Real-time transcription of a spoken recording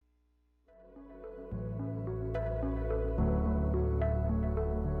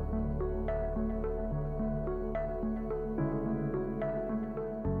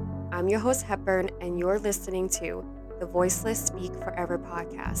I'm your host, Hepburn, and you're listening to the Voiceless Speak Forever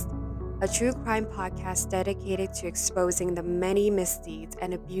podcast, a true crime podcast dedicated to exposing the many misdeeds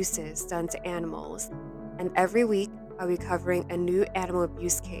and abuses done to animals. And every week, I'll be covering a new animal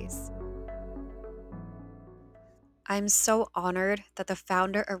abuse case. I'm so honored that the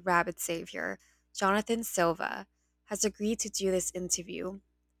founder of Rabbit Savior, Jonathan Silva, has agreed to do this interview.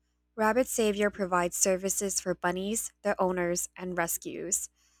 Rabbit Savior provides services for bunnies, their owners, and rescues.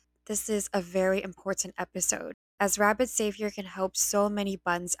 This is a very important episode, as Rabbit Savior can help so many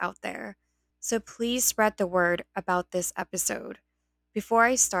buns out there. So please spread the word about this episode. Before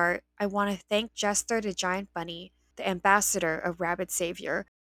I start, I want to thank Jester the Giant Bunny, the ambassador of Rabbit Savior,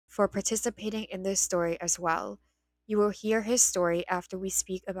 for participating in this story as well. You will hear his story after we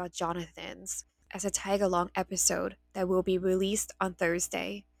speak about Jonathan's, as a tag-along episode that will be released on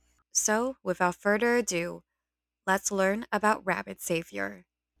Thursday. So, without further ado, let's learn about Rabbit Savior.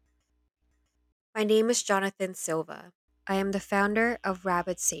 My name is Jonathan Silva. I am the founder of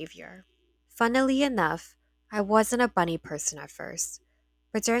Rabbit Savior. Funnily enough, I wasn't a bunny person at first,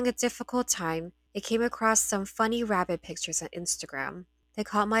 but during a difficult time, I came across some funny rabbit pictures on Instagram. They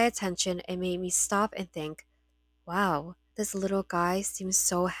caught my attention and made me stop and think, wow, this little guy seems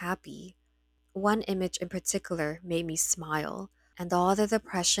so happy. One image in particular made me smile, and all the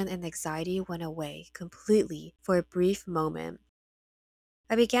depression and anxiety went away completely for a brief moment.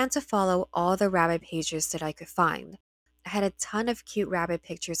 I began to follow all the rabbit pages that I could find. I had a ton of cute rabbit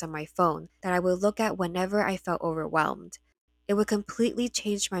pictures on my phone that I would look at whenever I felt overwhelmed. It would completely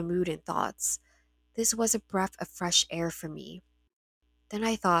change my mood and thoughts. This was a breath of fresh air for me. Then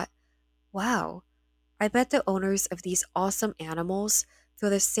I thought, wow, I bet the owners of these awesome animals feel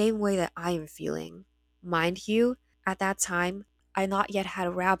the same way that I am feeling. Mind you, at that time, I not yet had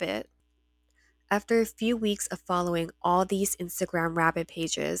a rabbit. After a few weeks of following all these Instagram rabbit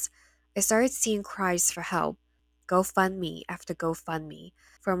pages, I started seeing cries for help, GoFundMe after GoFundMe,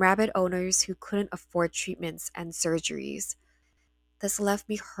 from rabbit owners who couldn't afford treatments and surgeries. This left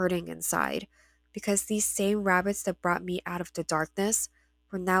me hurting inside, because these same rabbits that brought me out of the darkness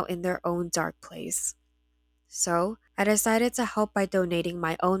were now in their own dark place. So, I decided to help by donating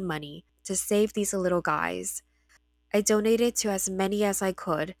my own money to save these little guys. I donated to as many as I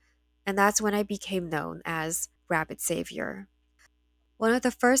could, and that's when I became known as Rabbit Savior. One of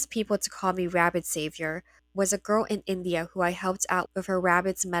the first people to call me Rabbit Savior was a girl in India who I helped out with her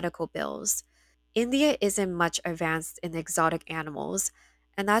rabbit's medical bills. India isn't much advanced in exotic animals,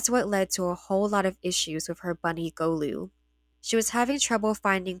 and that's what led to a whole lot of issues with her bunny Golu. She was having trouble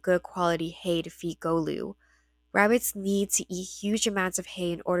finding good quality hay to feed Golu. Rabbits need to eat huge amounts of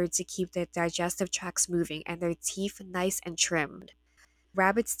hay in order to keep their digestive tracts moving and their teeth nice and trimmed.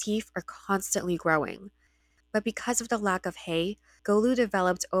 Rabbits' teeth are constantly growing. But because of the lack of hay, Golu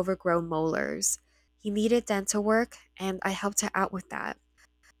developed overgrown molars. He needed dental work, and I helped her out with that.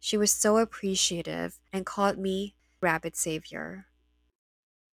 She was so appreciative and called me Rabbit Savior.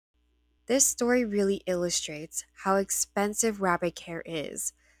 This story really illustrates how expensive rabbit care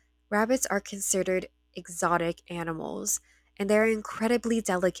is. Rabbits are considered exotic animals, and they are incredibly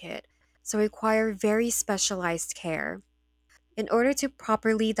delicate, so require very specialized care. In order to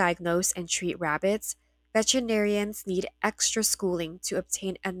properly diagnose and treat rabbits, veterinarians need extra schooling to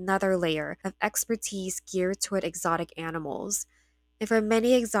obtain another layer of expertise geared toward exotic animals. And for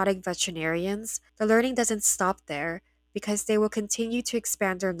many exotic veterinarians, the learning doesn't stop there because they will continue to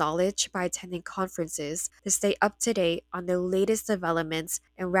expand their knowledge by attending conferences to stay up to date on the latest developments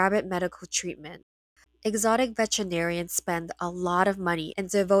in rabbit medical treatment. Exotic veterinarians spend a lot of money and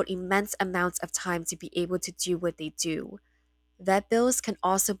devote immense amounts of time to be able to do what they do. Vet bills can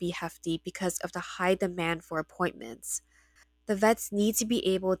also be hefty because of the high demand for appointments. The vets need to be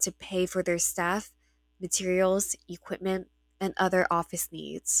able to pay for their staff, materials, equipment, and other office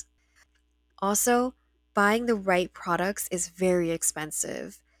needs. Also, buying the right products is very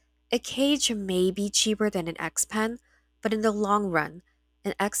expensive. A cage may be cheaper than an X-Pen, but in the long run,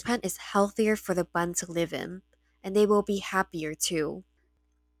 an X-Pen is healthier for the bun to live in, and they will be happier too.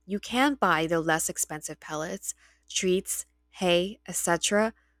 You can buy the less expensive pellets, treats, hay,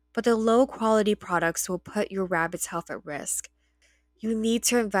 etc., but the low quality products will put your rabbit's health at risk. You need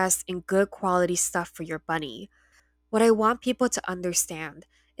to invest in good quality stuff for your bunny. What I want people to understand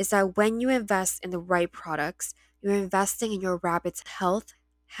is that when you invest in the right products, you're investing in your rabbit's health,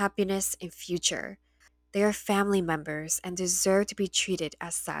 happiness, and future. They are family members and deserve to be treated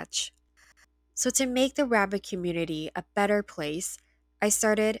as such. So, to make the rabbit community a better place, I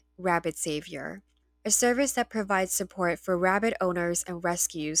started Rabbit Savior, a service that provides support for rabbit owners and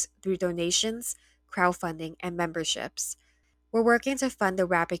rescues through donations, crowdfunding, and memberships. We're working to fund the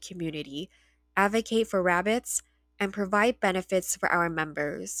rabbit community, advocate for rabbits, and provide benefits for our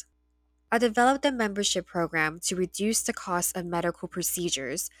members. I developed a membership program to reduce the cost of medical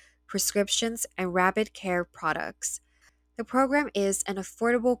procedures, prescriptions, and rabbit care products. The program is an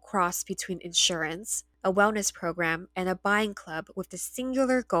affordable cross between insurance, a wellness program, and a buying club with the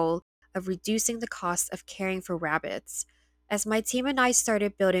singular goal of reducing the cost of caring for rabbits. As my team and I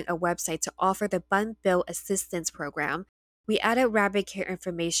started building a website to offer the Bun Bill Assistance Program, we added rabbit care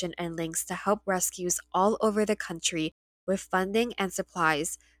information and links to help rescues all over the country with funding and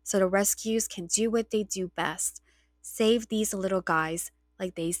supplies so the rescues can do what they do best: save these little guys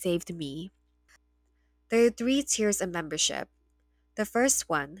like they saved me. There are three tiers of membership. The first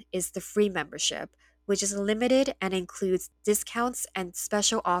one is the free membership, which is limited and includes discounts and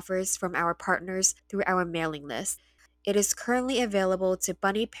special offers from our partners through our mailing list. It is currently available to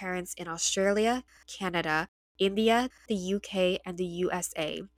bunny parents in Australia, Canada, India, the UK, and the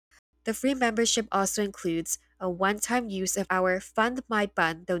USA. The free membership also includes a one time use of our Fund My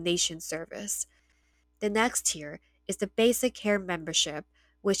Bun donation service. The next tier is the Basic Care membership,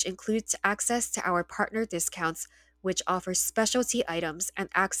 which includes access to our partner discounts, which offers specialty items and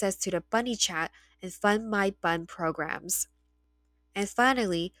access to the Bunny Chat and Fund My Bun programs. And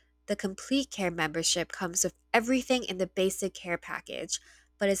finally, the Complete Care membership comes with everything in the Basic Care package,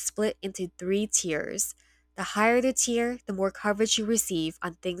 but is split into three tiers. The higher the tier, the more coverage you receive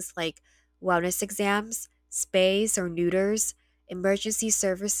on things like wellness exams, spays or neuters, emergency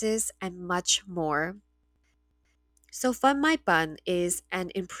services, and much more. So, Fund My Bun is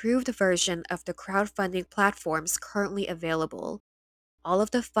an improved version of the crowdfunding platforms currently available. All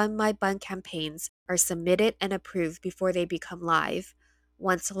of the Fund My Bun campaigns are submitted and approved before they become live.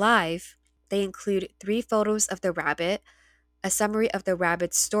 Once live, they include three photos of the rabbit, a summary of the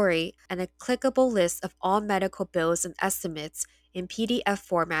rabbit's story, and a clickable list of all medical bills and estimates in PDF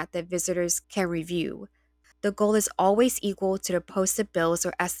format that visitors can review. The goal is always equal to the posted bills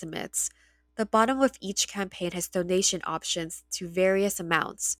or estimates. The bottom of each campaign has donation options to various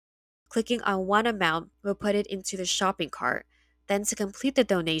amounts. Clicking on one amount will put it into the shopping cart. Then, to complete the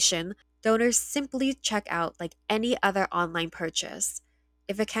donation, donors simply check out like any other online purchase.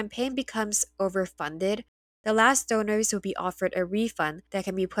 If a campaign becomes overfunded, the last donors will be offered a refund that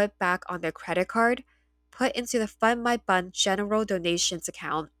can be put back on their credit card, put into the Fund My Bun general donations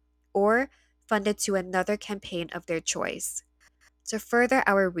account, or funded to another campaign of their choice. To further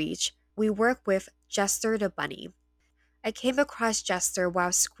our reach, we work with Jester the Bunny. I came across Jester while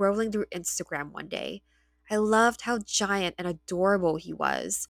scrolling through Instagram one day. I loved how giant and adorable he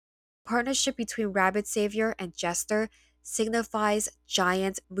was. Partnership between Rabbit Savior and Jester signifies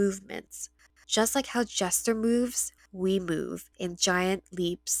giant movements. Just like how Jester moves, we move in giant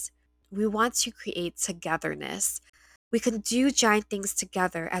leaps. We want to create togetherness. We can do giant things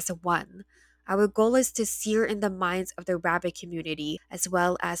together as a one. Our goal is to sear in the minds of the rabbit community as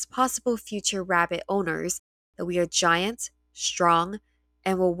well as possible future rabbit owners that we are giant, strong,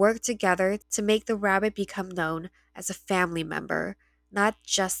 and will work together to make the rabbit become known as a family member, not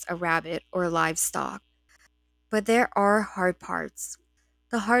just a rabbit or livestock. But there are hard parts.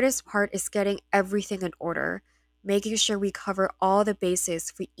 The hardest part is getting everything in order, making sure we cover all the bases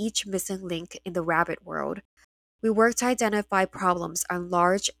for each missing link in the rabbit world. We work to identify problems on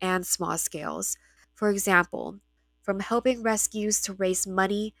large and small scales. For example, from helping rescues to raise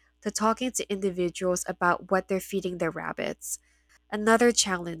money to talking to individuals about what they're feeding their rabbits. Another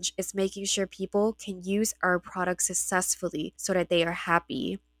challenge is making sure people can use our products successfully so that they are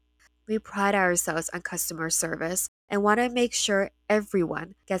happy. We pride ourselves on customer service and want to make sure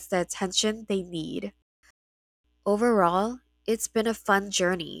everyone gets the attention they need. Overall, it's been a fun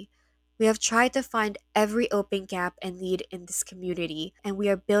journey. We have tried to find every open gap and need in this community, and we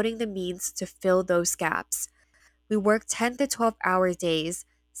are building the means to fill those gaps. We work 10 to 12-hour days,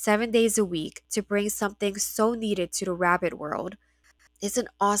 7 days a week, to bring something so needed to the rabbit world. It's an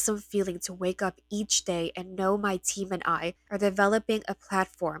awesome feeling to wake up each day and know my team and I are developing a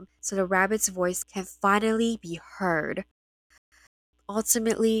platform so the rabbit's voice can finally be heard.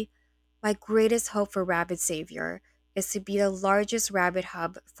 Ultimately, my greatest hope for Rabbit Savior is to be the largest rabbit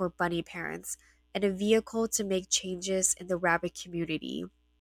hub for bunny parents and a vehicle to make changes in the rabbit community.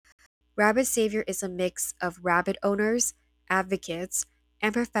 Rabbit Savior is a mix of rabbit owners, advocates,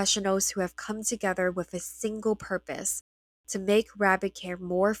 and professionals who have come together with a single purpose: to make rabbit care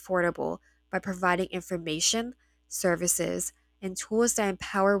more affordable by providing information, services, and tools that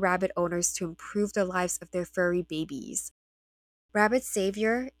empower rabbit owners to improve the lives of their furry babies. Rabbit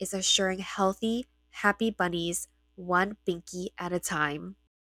Savior is assuring healthy, happy bunnies one binky at a time.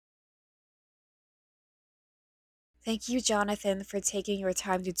 Thank you, Jonathan, for taking your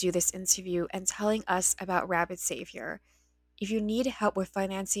time to do this interview and telling us about Rabbit Savior. If you need help with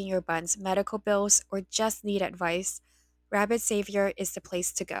financing your bun's medical bills or just need advice, Rabbit Savior is the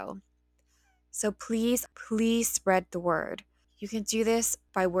place to go. So please spread the word. You can do this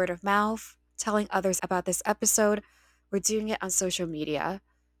by word of mouth, telling others about this episode, or doing it on social media.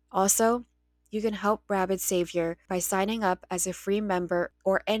 Also, you can help Rabbit Savior by signing up as a free member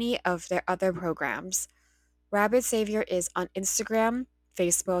or any of their other programs. Rabbit Savior is on Instagram,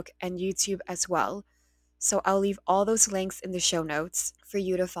 Facebook, and YouTube as well. So I'll leave all those links in the show notes for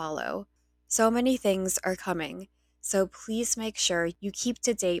you to follow. So many things are coming, so please make sure you keep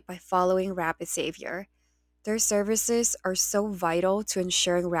to date by following Rabbit Savior. Their services are so vital to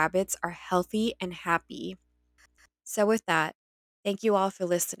ensuring rabbits are healthy and happy. So, with that, thank you all for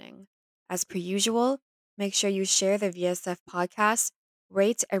listening. As per usual, make sure you share the VSF podcast,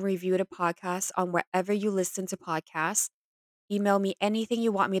 rate and review the podcast on wherever you listen to podcasts. Email me anything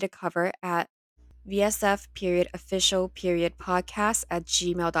you want me to cover at VSF period official period podcast at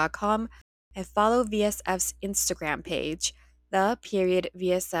gmail.com and follow VSF's Instagram page, the period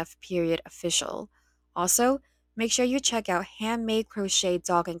VSF period official. Also, make sure you check out handmade crochet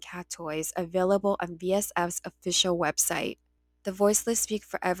dog and cat toys available on VSF's official website,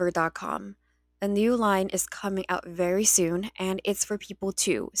 thevoicelessspeakforever.com. A new line is coming out very soon and it's for people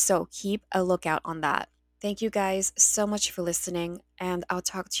too, so keep a lookout on that. Thank you guys so much for listening, and I'll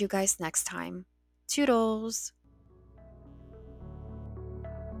talk to you guys next time. Toodles!